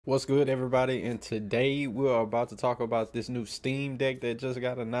What's good, everybody? And today we're about to talk about this new Steam Deck that just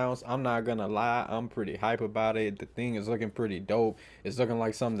got announced. I'm not gonna lie, I'm pretty hype about it. The thing is looking pretty dope. It's looking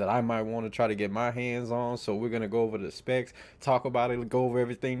like something that I might want to try to get my hands on. So we're gonna go over the specs, talk about it, go over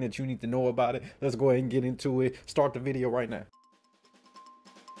everything that you need to know about it. Let's go ahead and get into it. Start the video right now.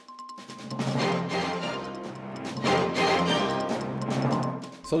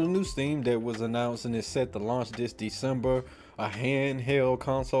 So the new Steam Deck was announced and is set to launch this December. A handheld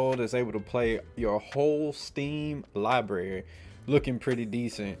console that's able to play your whole Steam library. Looking pretty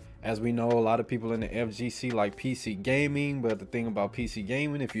decent. As we know, a lot of people in the FGC like PC gaming, but the thing about PC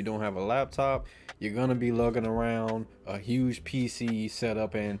gaming, if you don't have a laptop, you're gonna be lugging around a huge PC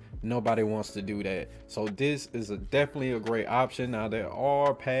setup, and nobody wants to do that. So this is definitely a great option. Now there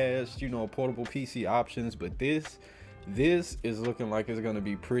are past, portable PC options, but this is looking like it's going to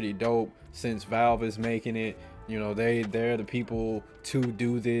be pretty dope since Valve is making it. They're the people to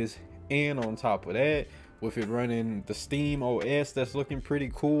do this, and on top of that, with it running the Steam OS, that's looking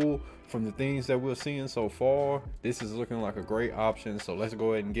pretty cool. From the things that we're seeing so far, this is looking like a great option. So let's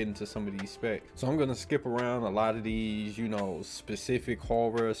go ahead and get into some of these specs. So I'm going to skip around a lot of these, specific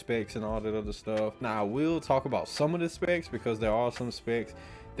hardware specs and all that other stuff. Now I will talk about some of the specs because there are some specs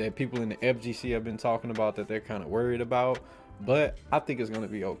that people in the FGC have been talking about that they're kind of worried about, but I think it's going to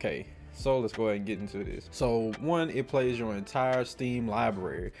be okay. So let's go ahead and get into this. So one, it plays your entire Steam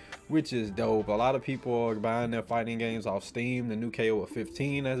library, which is dope. A lot of people are buying their fighting games off Steam. The new KO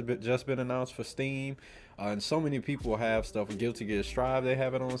 15 has just been announced for Steam. And so many people have stuff. Guilty Gear Strive, they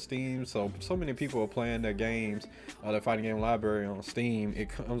have it on Steam. So many people are playing their games, their fighting game library on Steam. It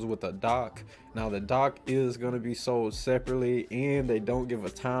comes with a dock. Now the dock is going to be sold separately, and they don't give a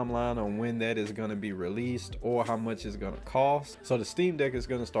timeline on when that is going to be released or how much it's going to cost. So the Steam Deck is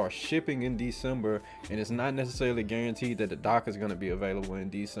going to start shipping in December, and it's not necessarily guaranteed that the dock is going to be available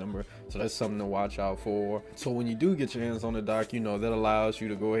in December. So that's something to watch out for. So when you do get your hands on the dock, that allows you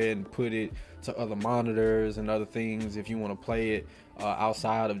to go ahead and put it to other monitors and other things if you want to play it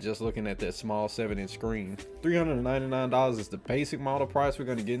outside of just looking at that small 7-inch screen. $399 is the basic model price. We're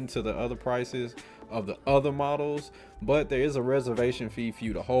going to get into the other prices of the other models, but there is a reservation fee for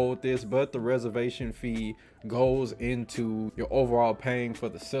you to hold this, but the reservation fee goes into your overall paying for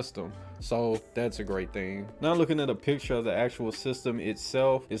the system, so that's a great thing. Now looking at a picture of the actual system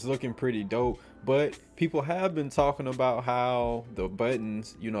itself, it's looking pretty dope, but people have been talking about how the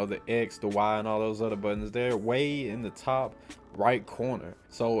buttons, the X, the Y, and all those other buttons, they're way in the top right corner.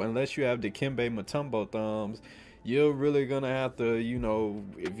 So unless you have Dikembe Mutombo thumbs, you're really gonna have to,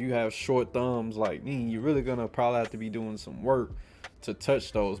 if you have short thumbs like me, you're really gonna probably have to be doing some work to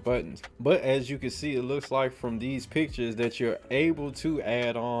touch those buttons. But as you can see, it looks like from these pictures that you're able to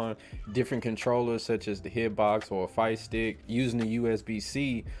add on different controllers such as the hitbox or a fight stick using the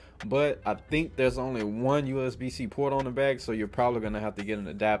USB-C, but I think there's only one USB-C port on the back, so you're probably gonna have to get an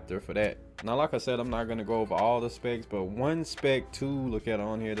adapter for that. Now like I said, I'm not going to go over all the specs, but one spec to look at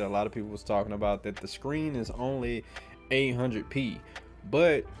on here that a lot of people was talking about, that the screen is only 800p,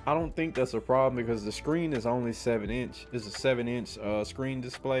 but I don't think that's a problem because the screen is only 7-inch. It's a 7-inch screen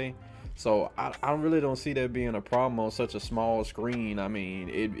display, so I really don't see that being a problem on such a small screen. I mean,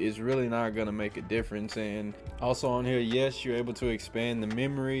 it's really not going to make a difference. And also on here, yes, you're able to expand the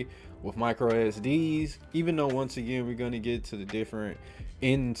memory with micro SDs, even though once again we're going to get to the different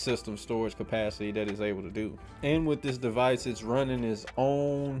in-system storage capacity that is able to do. And with this device, it's running its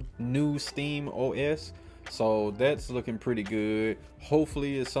own new Steam OS, so that's looking pretty good.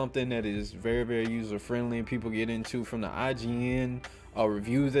 Hopefully it's something that is very, very user friendly and people get into. From the IGN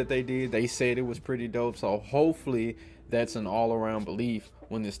reviews that they did, they said it was pretty dope, so hopefully that's an all-around belief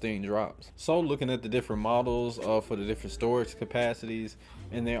when this thing drops. So looking at the different models for the different storage capacities,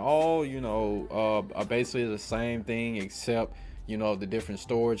 and they're all are basically the same thing except the different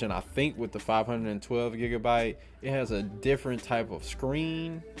storage. And I think with the 512 gigabyte, it has a different type of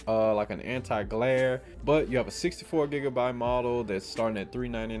screen, like an anti-glare. But you have a 64 gigabyte model that's starting at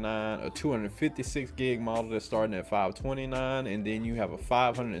 $399, a 256 gig model that's starting at $529, and then you have a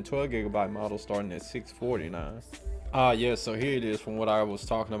 512 gigabyte model starting at $649. Yeah, so here it is from what I was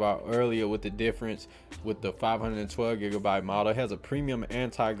talking about earlier with the difference with the 512 gigabyte model. It has a premium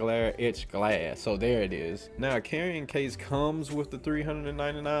anti-glare etched glass, so there it is. Now a carrying case comes with the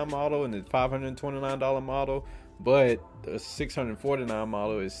 $399 model and the $529 model, but the $649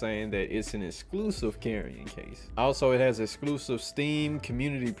 model is saying that it's an exclusive carrying case. Also, it has exclusive Steam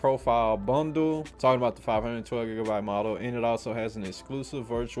community profile bundle, talking about the 512 gigabyte model, and it also has an exclusive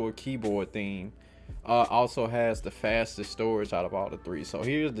virtual keyboard theme. Also has the fastest storage out of all the three. So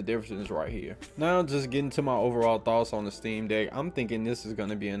here's the differences right here. Now just getting to my overall thoughts on the Steam Deck, I'm thinking this is going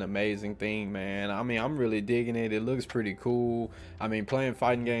to be an amazing thing, man. I mean, I'm really digging it. It looks pretty cool. I mean, playing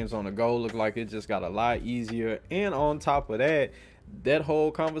fighting games on the go look like it just got a lot easier. And on top of that, that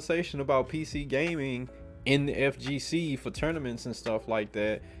whole conversation about PC gaming in the FGC for tournaments and stuff like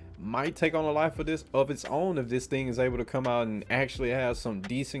that might take on a life of its own if this thing is able to come out and actually have some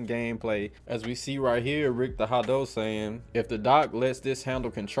decent gameplay. As we see right here, Rick the Hado saying, if the dock lets this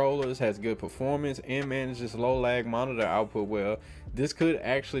handle controllers, has good performance, and manages low lag monitor output well, this could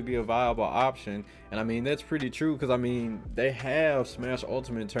actually be a viable option. And I mean, that's pretty true, because I mean, they have Smash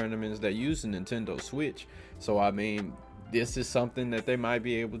Ultimate tournaments that use the Nintendo Switch. So I mean, this is something that they might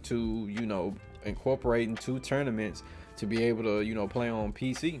be able to, you know, incorporate into tournaments to be able to, you know, play on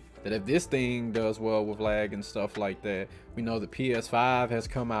PC. That if this thing does well with lag and stuff like that, we know the PS5 has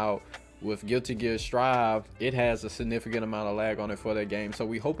come out with Guilty Gear Strive. It has a significant amount of lag on it for that game, so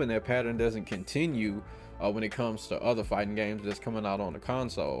we hoping that pattern doesn't continue when it comes to other fighting games that's coming out on the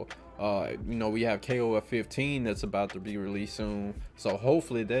console. You know, we have KOF 15 that's about to be released soon, so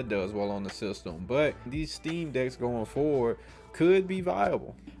hopefully that does well on the system. But these Steam Decks going forward could be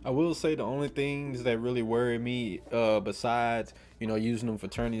viable. I will say the only things that really worry me, besides, you know, using them for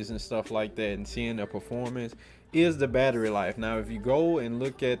tourneys and stuff like that and seeing their performance, is the battery life. Now, if you go and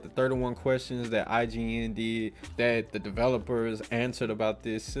look at the 31 questions that IGN did, that the developers answered about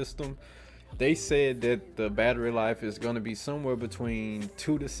this system, they said that the battery life is going to be somewhere between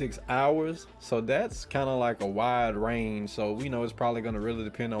 2 to 6 hours. So that's kind of like a wide range. So we know it's probably going to really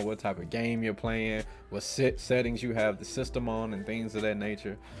depend on what type of game you're playing, what settings you have the system on, and things of that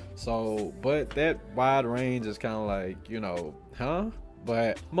nature. So, but that wide range is kind of like, you know,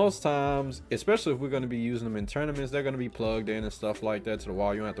 but most times, especially if we're going to be using them in tournaments, they're going to be plugged in and stuff like that to the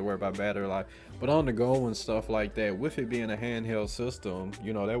wall. You don't have to worry about battery life. But on the go and stuff like that, with it being a handheld system,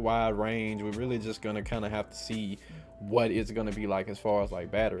 you know, that wide range, we're really just going to kind of have to see what it's going to be like as far as like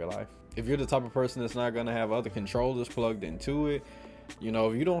battery life. If you're the type of person that's not going to have other controllers plugged into it, you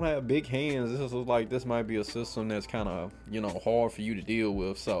know, if you don't have big hands, this might be a system that's kind of, you know, hard for you to deal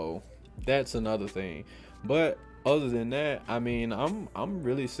with. So that's another thing. But other than that, I mean, I'm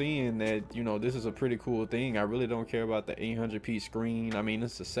really seeing that, you know, this is a pretty cool thing. I really don't care about the 800p screen. I mean,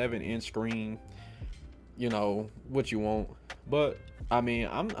 it's a 7-inch screen, you know, what you want. But I mean,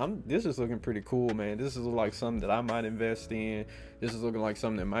 this is looking pretty cool, man. This is like something that I might invest in. This is looking like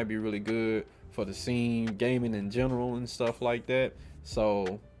something that might be really good for the scene, gaming in general and stuff like that.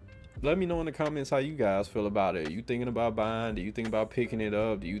 So let me know in the comments how you guys feel about it. You thinking about buying? Do you think about picking it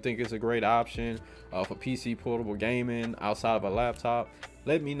up? Do you think it's a great option for PC portable gaming outside of a laptop?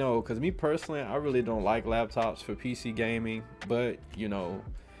 Let me know, because me personally, I really don't like laptops for PC gaming. But, you know,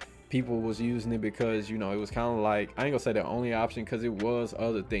 people was using it because, you know, it was kind of like, I ain't gonna say the only option, because it was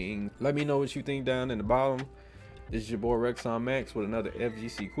other things. Let me know what you think down in the bottom. This is your boy Rexonmax with another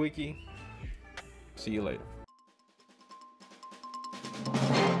FGC Quickie. See you later.